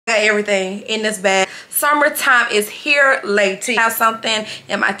Everything in this bag. Summertime is here, lady. I have something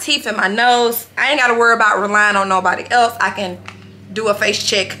in my teeth and my nose. I ain't gotta worry about relying on nobody else. I can do a face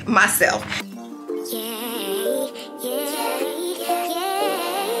check myself.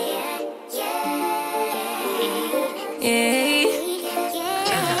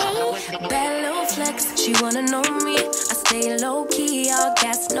 Bad little flex, she wanna know me. I stay low key, all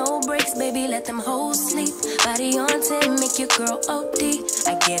gas, no brakes, baby, let them hoes sleep. Body on 10, make your girl OD.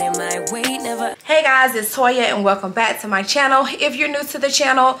 I get in my way, never. Hey guys, it's Toya and welcome back to my channel. If you're new to the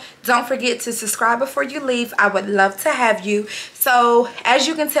channel, don't forget to subscribe before you leave. I would love to have you. So as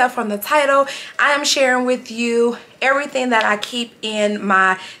you can tell from the title, I am sharing with you everything that I keep in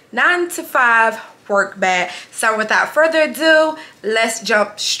my 9 to 5 work bag. So without further ado, let's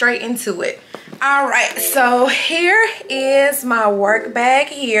jump straight into it. All right, so here is my work bag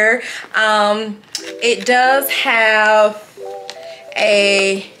here. It does have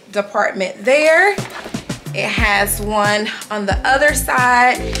a department there. It has one on the other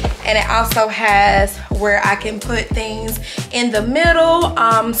side, and it also has where I can put things in the middle.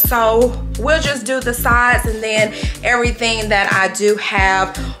 So we'll just do the sides and then everything that I do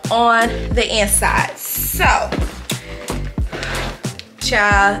have on the inside. So,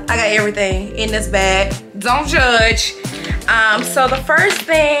 child, I got everything in this bag. Don't judge. So the first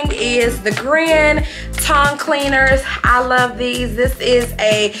thing is the Grin tongue cleaners. I love these. This is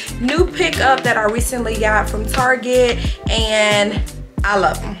a new pickup that I recently got from Target and I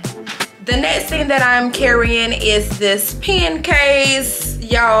love them. The next thing that I'm carrying is this pen case.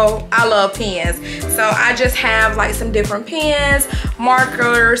 Y'all, I love pens. So I just have like some different pens,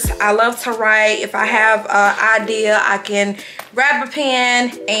 markers. I love to write. If I have an idea, I can grab a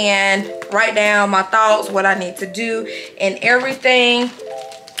pen and write down my thoughts, what I need to do and everything.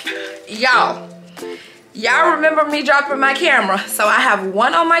 Y'all remember me dropping my camera. So I have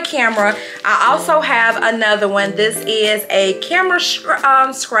one on my camera. I also have another one. This is a camera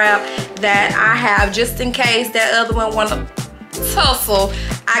scrap that I have just in case that other one want to tussle.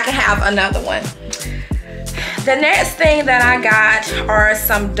 I can have another one. The next thing that I got are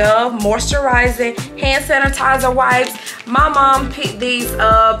some Dove moisturizing hand sanitizer wipes. My mom picked these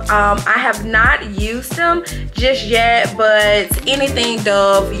up. I have not used them just yet, but anything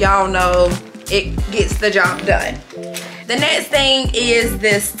Dove, y'all know it gets the job done. The next thing is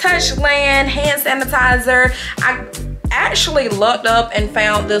this Touchland hand sanitizer. I actually looked up and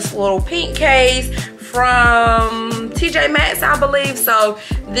found this little pink case from TJ Maxx, I believe. So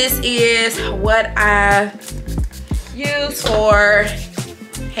this is what I use for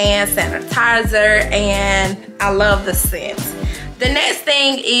hand sanitizer and I love the scent. The next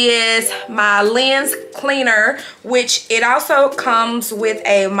thing is my lens cleaner, which it also comes with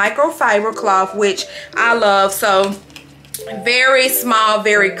a microfiber cloth, which I love. So very small,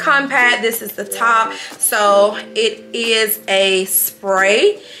 very compact. This is the top. So it is a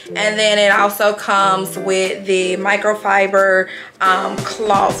spray. And then it also comes with the microfiber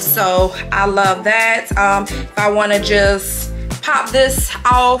cloth. So I love that. If I want to just pop this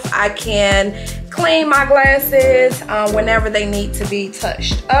off, I can clean my glasses whenever they need to be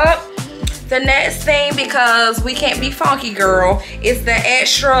touched up. The next thing, because we can't be funky girl, is the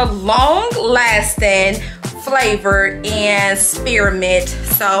extra long lasting flavored and spearmint.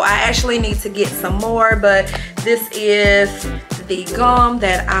 So I actually need to get some more, but this is the gum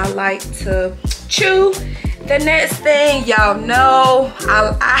that I like to chew. The next thing, y'all know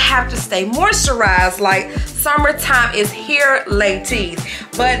I have to stay moisturized. Like summertime is here, ladies.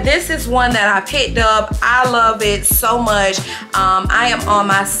 But this is one that I picked up. I love it so much. I am on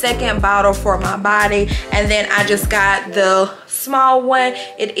my second bottle for my body, and then I just got the small one.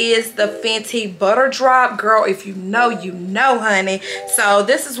 It is the Fenty Butter Drop. Girl, if you know, you know, honey. So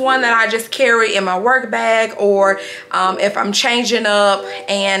this is one that I just carry in my work bag, or if I'm changing up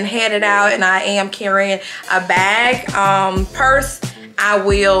and headed out and I am carrying a bag, purse, I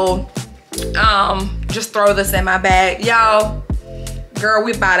will just throw this in my bag. Y'all, girl,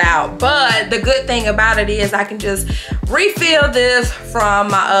 we about out. But the good thing about it is I can just refill this from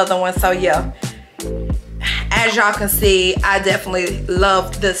my other one. So yeah, as y'all can see, I definitely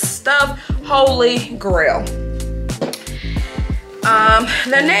love this stuff. Holy grail.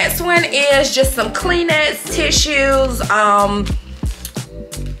 The next one is just some Kleenex tissues.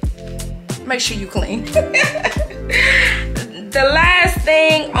 Make sure you clean. The last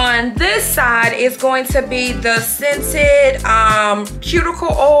thing on this side is going to be the scented cuticle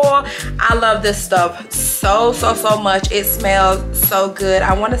oil. I love this stuff so much. It smells so good.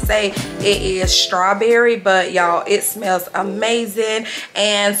 I want to say it is strawberry, but y'all, it smells amazing.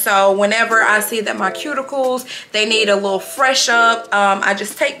 And so whenever I see that my cuticles, they need a little fresh up, I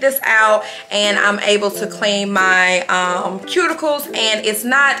just take this out and I'm able to clean my cuticles. And it's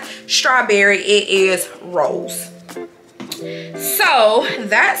not strawberry, it is rose. So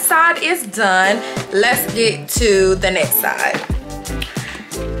that side is done. Let's get to the next side.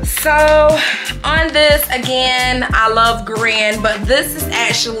 So on this, again, I love green, but this is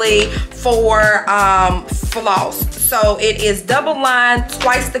actually for floss. So it is double line,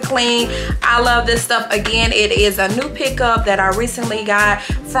 twice the clean. I love this stuff. Again, it is a new pickup that I recently got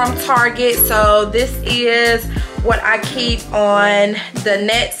from Target. So this is what I keep on the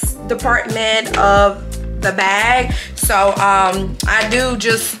nets department of the bag. So I do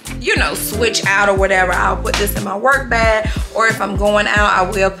just, you know, switch out or whatever. I'll put this in my work bag, or if I'm going out, I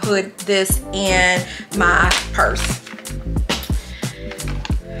will put this in my purse.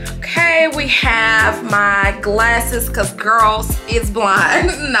 Okay, we have my glasses, because girls is blind.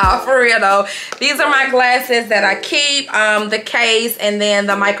 No, for real though. These are my glasses that I keep, the case, and then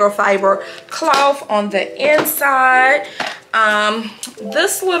the microfiber cloth on the inside.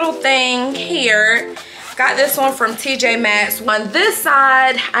 This little thing here, got this one from TJ Maxx. On this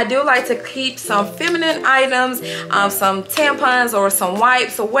side, I do like to keep some feminine items, some tampons or some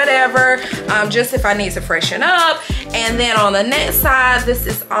wipes or whatever, just if I need to freshen up. And then on the next side, this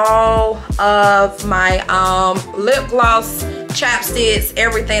is all of my lip gloss, chapsticks,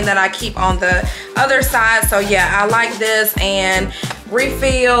 everything that I keep on the other side. So yeah, I like this, and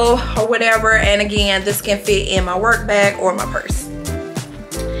refill or whatever. And again, this can fit in my work bag or my purse.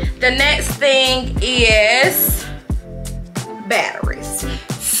 The next thing is batteries.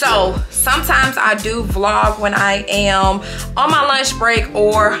 So sometimes I do vlog when I am on my lunch break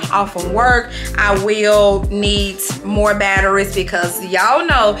or off from work. I will need more batteries, because y'all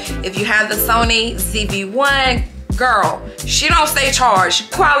know if you have the Sony ZV-1, girl, she don't stay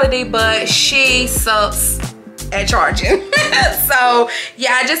charged. Quality, but she sucks at charging. So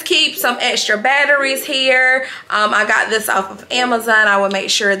yeah, I just keep some extra batteries here. I got this off of Amazon. I will make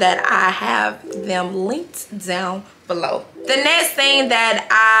sure that I have them linked down below. The next thing that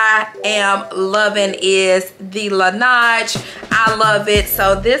I am loving is the Laneige. I love it.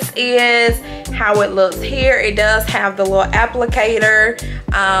 So this is how it looks here. It does have the little applicator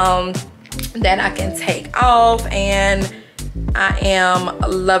that I can take off, and I am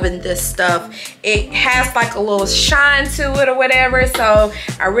loving this stuff. It has like a little shine to it or whatever, so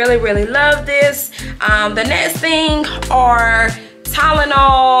I really love this. The next thing are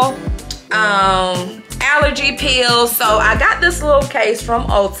Tylenol allergy pills. So I got this little case from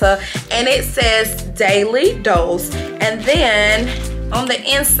Ulta, and it says daily dose, and then on the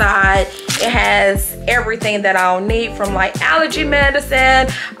inside it has everything that I'll need, from like allergy medicine,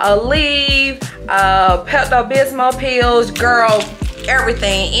 alllll, Pepto-Bismol pills, girl,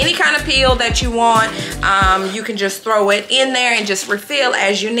 everything. Any kind of pill that you want, you can just throw it in there and just refill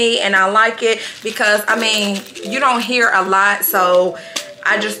as you need. And I like it because, I mean, you don't hear a lot, so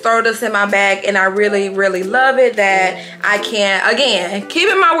I just throw this in my bag, and I really love it that I can, again, keep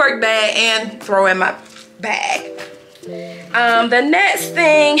in my work bag and throw in my bag. The next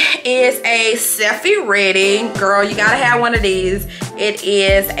thing is a selfie ready. Girl, you gotta have one of these. It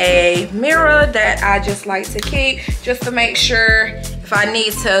is a mirror that I just like to keep, just to make sure if I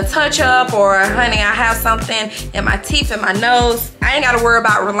need to touch up, or honey, I have something in my teeth and my nose, I ain't gotta worry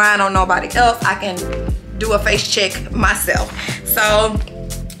about relying on nobody else. I can do a face check myself. So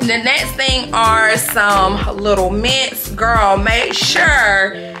the next thing are some little mints. Girl, make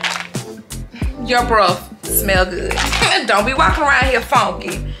sure your breath smell good. Don't be walking around here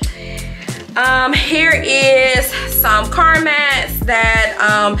funky. Here is some car mats that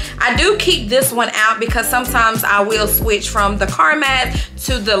I do keep this one out, because sometimes I will switch from the car mat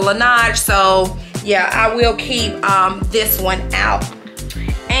to the Laneige. So yeah, I will keep this one out.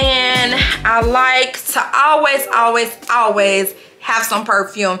 And I like to always have some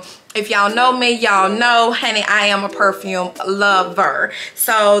perfume. If y'all know me, y'all know, honey, I am a perfume lover.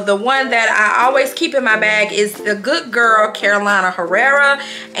 So the one that I always keep in my bag is the Good Girl Carolina Herrera,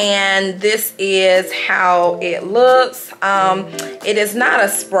 and this is how it looks. It is not a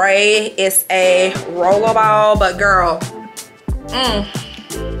spray, it's a rollerball, but girl,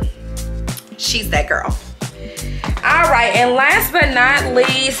 she's that girl. All right, and last but not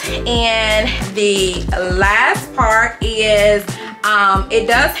least, and the last part is, it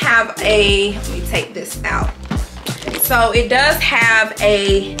does have a, let me take this out. So it does have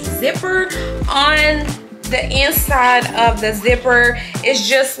a zipper on the inside of the zipper. It's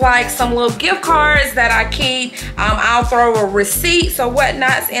just like some little gift cards that I keep. I'll throw a receipt, so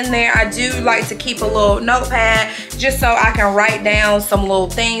whatnot's in there. I do like to keep a little notepad just so I can write down some little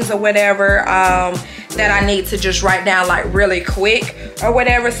things or whatever that I need to just write down like really quick or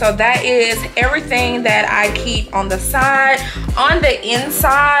whatever. So that is everything that I keep on the side. On the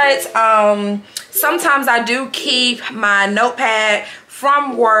inside, sometimes I do keep my notepad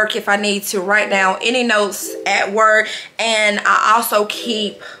from work if I need to write down any notes at work, and I also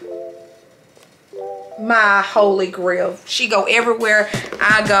keep my holy grail. She go everywhere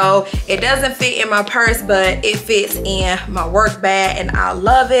I go. It doesn't fit in my purse, but it fits in my work bag and I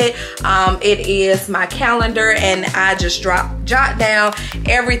love it. It is my calendar, and I just jot down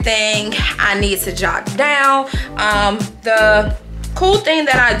everything I need to jot down. The cool thing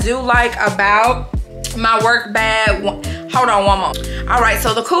that I do like about my work bag, hold on one moment. All right,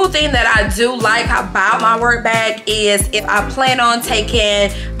 so the cool thing that I do like about my work bag is if I plan on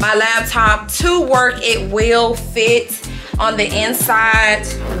taking my laptop to work, it will fit on the inside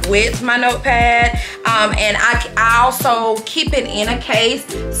with my notepad. And I also keep it in a case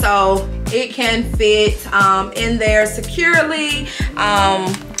so it can fit in there securely.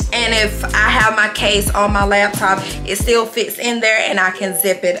 And if I have my case on my laptop, it still fits in there and I can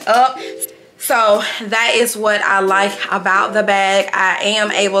zip it up. So that is what I like about the bag. I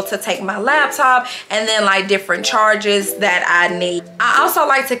am able to take my laptop and then like different charges that I need. I also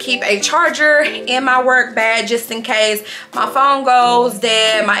like to keep a charger in my work bag just in case my phone goes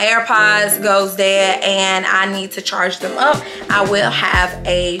dead, my AirPods goes dead, and I need to charge them up. I will have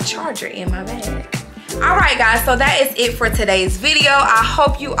a charger in my bag. All right guys, so that is it for today's video. I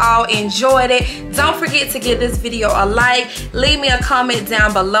hope you all enjoyed it. Don't forget to give this video a like, leave me a comment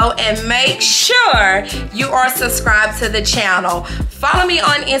down below, and make sure you are subscribed to the channel. Follow me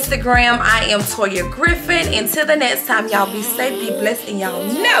on Instagram. I am Toya Griffin. Until the next time, y'all be safe, be blessed, and y'all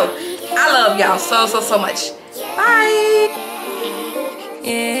know I love y'all so much. Bye.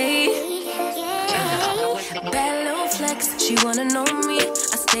 Bad little flex, she wanna know me.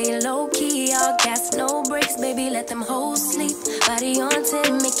 I stay low key, all gas, no brakes, baby, let them hoes sleep. Body on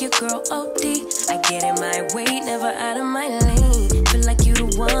 10, make your girl OD. I get in my way, never out of my lane. Feel like you the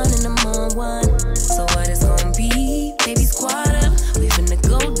one and I'm on one. So what it's gonna be? Baby, squad up, we finna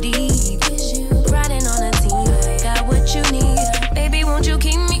go deep. Riding on a team, got what you need. Baby, won't you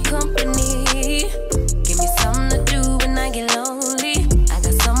keep me company? Give me something to do when I get lonely. I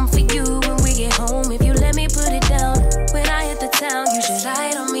got something for you when we get home. If you let me put it down, when I hit the town, you should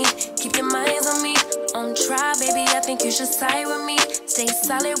slide on me. Keep your minds on me. On try, baby, I think you should side with me. Stay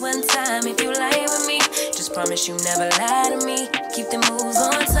solid one time if you lie with me. Just promise you never lie to me. Keep the moves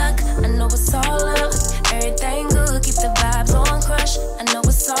on tuck. I know it's all love. Everything good. Keep the vibes on crush. I know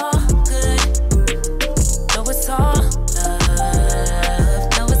it's all good. Know it's all love.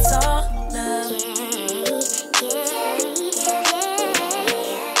 Know it's all love.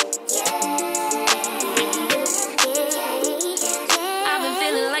 I've been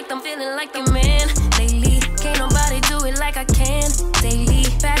feeling like I'm feeling like the man lately. Can't nobody do it like I can daily.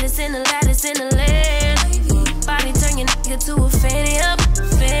 Baddest in the lattice in the land. Body turn your nigga to a fanny up,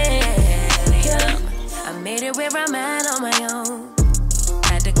 fanny up. I made it where I'm at on my own.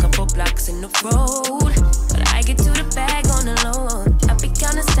 Had a couple blocks in the road, but I get to the bag on the low. I be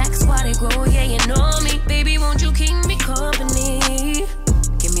counting stacks while they grow, yeah, you know me. Baby, won't you keep me company?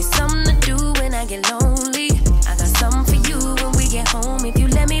 Give me something to do when I get lonely. I got something for you when we get home. If you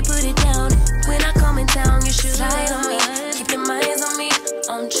let me put it down, when I come in town, you should slide on me. Keep your minds on me.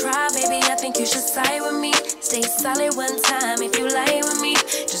 On try, baby, I think you should side with me. Stay solid one time if you lie with me.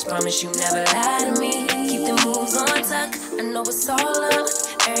 Just promise you never lie to me. Keep the moves on tuck. I know it's all love.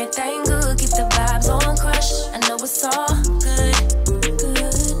 Everything good, keep the vibes on crush. I know it's all good.